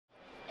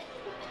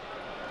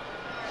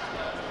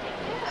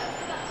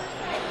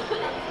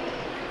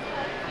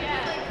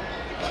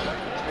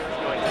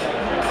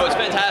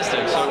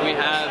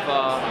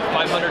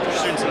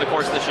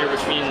course this year,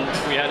 which means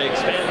we had to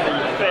expand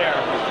the fair.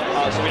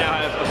 So we now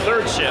have a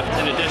third shift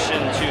in addition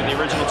to the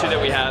original 2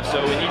 that we have.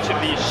 So in each of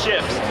these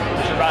shifts,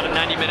 which are about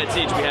 90 minutes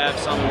each, we have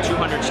some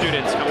 200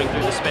 students coming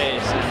through the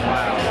space,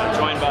 and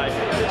joined by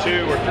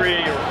 2 or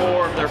 3 or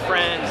 4 of their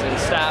friends and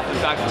staff and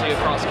faculty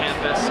across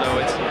campus. So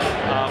it's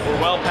we're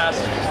well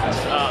past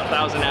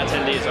 1,000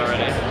 attendees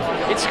already.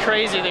 It's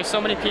crazy. There's so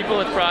many people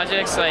with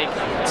projects, like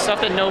stuff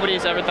that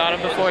nobody's ever thought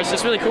of before. It's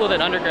just really cool that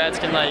undergrads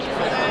can like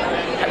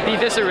be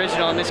this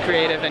original and this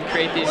creative and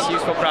create these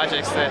useful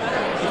projects that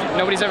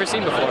nobody's ever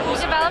seen before. We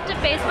developed a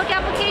Facebook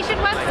application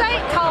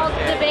website called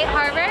Debate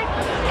Harvard,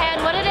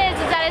 and what it is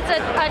that it's a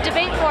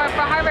debate forum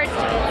for Harvard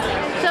students.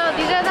 So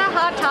these are the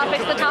hot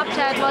topics, the top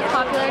 10 most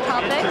popular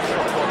topics,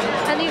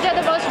 and these are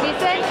the most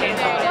recent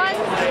ones.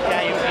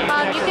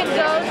 You can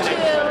go to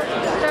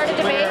start a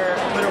debate,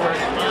 and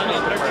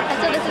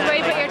so this is where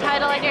you put your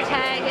title and your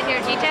tag and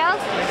your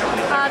details.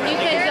 You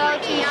can go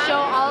to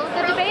show all of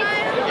the debates.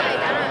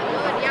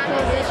 So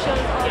this shows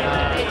all the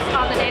debates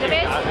on the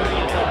database.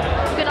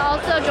 You can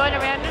also join a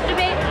random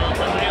debate.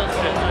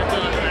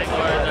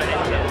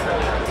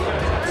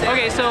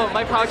 Okay, so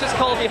my project is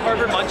called the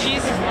Harvard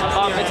Munchies.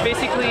 It's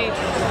basically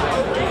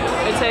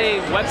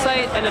a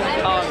website and a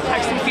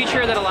texting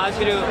feature that allows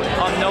you to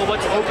know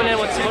what's open and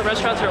what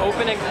restaurants are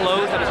open and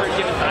closed at a certain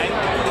given time.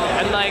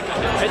 And like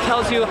it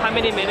tells you how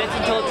many minutes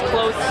until it's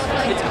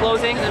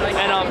closing, and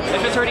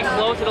if it's already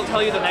closed, it'll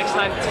tell you the next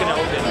time it's gonna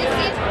open.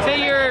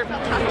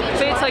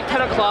 Say it's like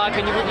 10 o'clock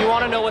and you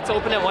want to know what's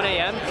open at 1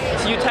 a.m.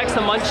 So you text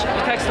the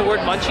word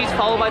Munchies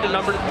followed by the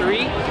number 3,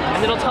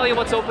 and it'll tell you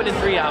what's open in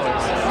 3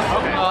 hours.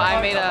 Okay. Oh,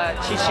 I made a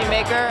cheat sheet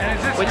maker,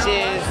 which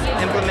is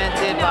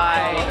implemented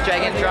by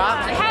drag and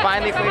drop.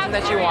 Find the equation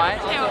that you want,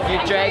 you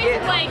drag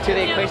it to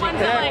the equation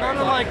clipboard.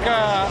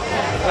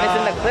 When it's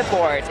in the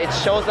clipboards, it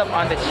shows up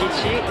on the cheat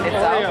sheet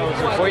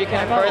itself, where you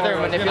can further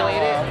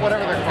manipulate it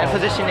and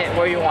position it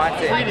where you want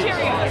it.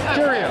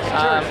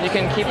 You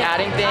can keep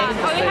adding things.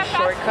 There's a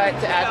shortcut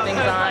to add things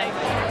on.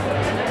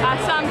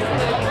 Awesome.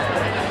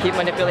 Keep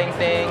manipulating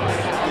things.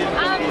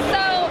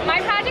 So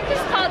my project is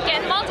called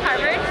Get Involved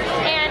Harvard,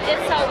 and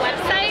it's a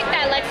website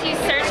that lets you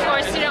search for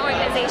student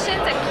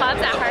organizations and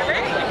clubs at Harvard.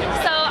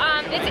 So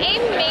it's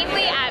aimed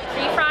mainly at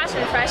pre-frosh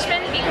and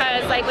freshmen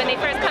because like when they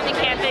first come to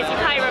campus, you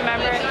probably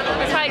remember,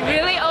 it's probably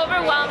really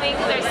overwhelming.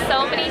 There's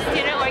so many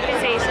student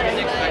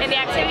organizations and the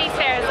activities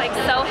fair is like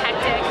so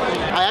hectic.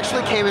 I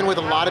actually came in with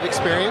a lot of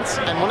experience,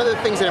 and one of the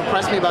things that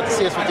impressed me about the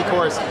CS50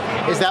 course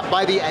is that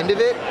by the end of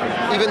it,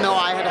 even though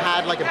I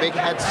had like a big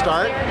head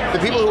start, the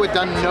people who had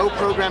done no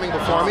programming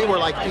before me were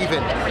like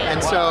even.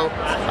 And so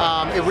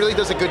it really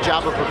does a good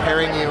job of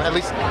preparing you, at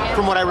least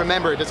from what I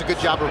remember, it does a good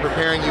job of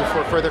preparing you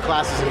for further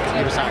classes in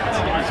computer science.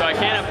 So I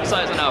can't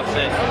emphasize enough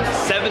that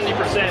 70%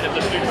 of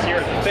the students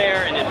here at the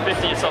fair and in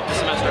 50 itself this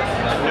semester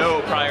have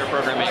no prior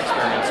programming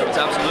experience. So it's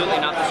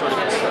absolutely not the sort of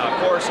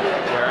course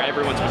where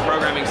everyone's been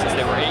programming since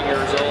they were 8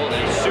 years old.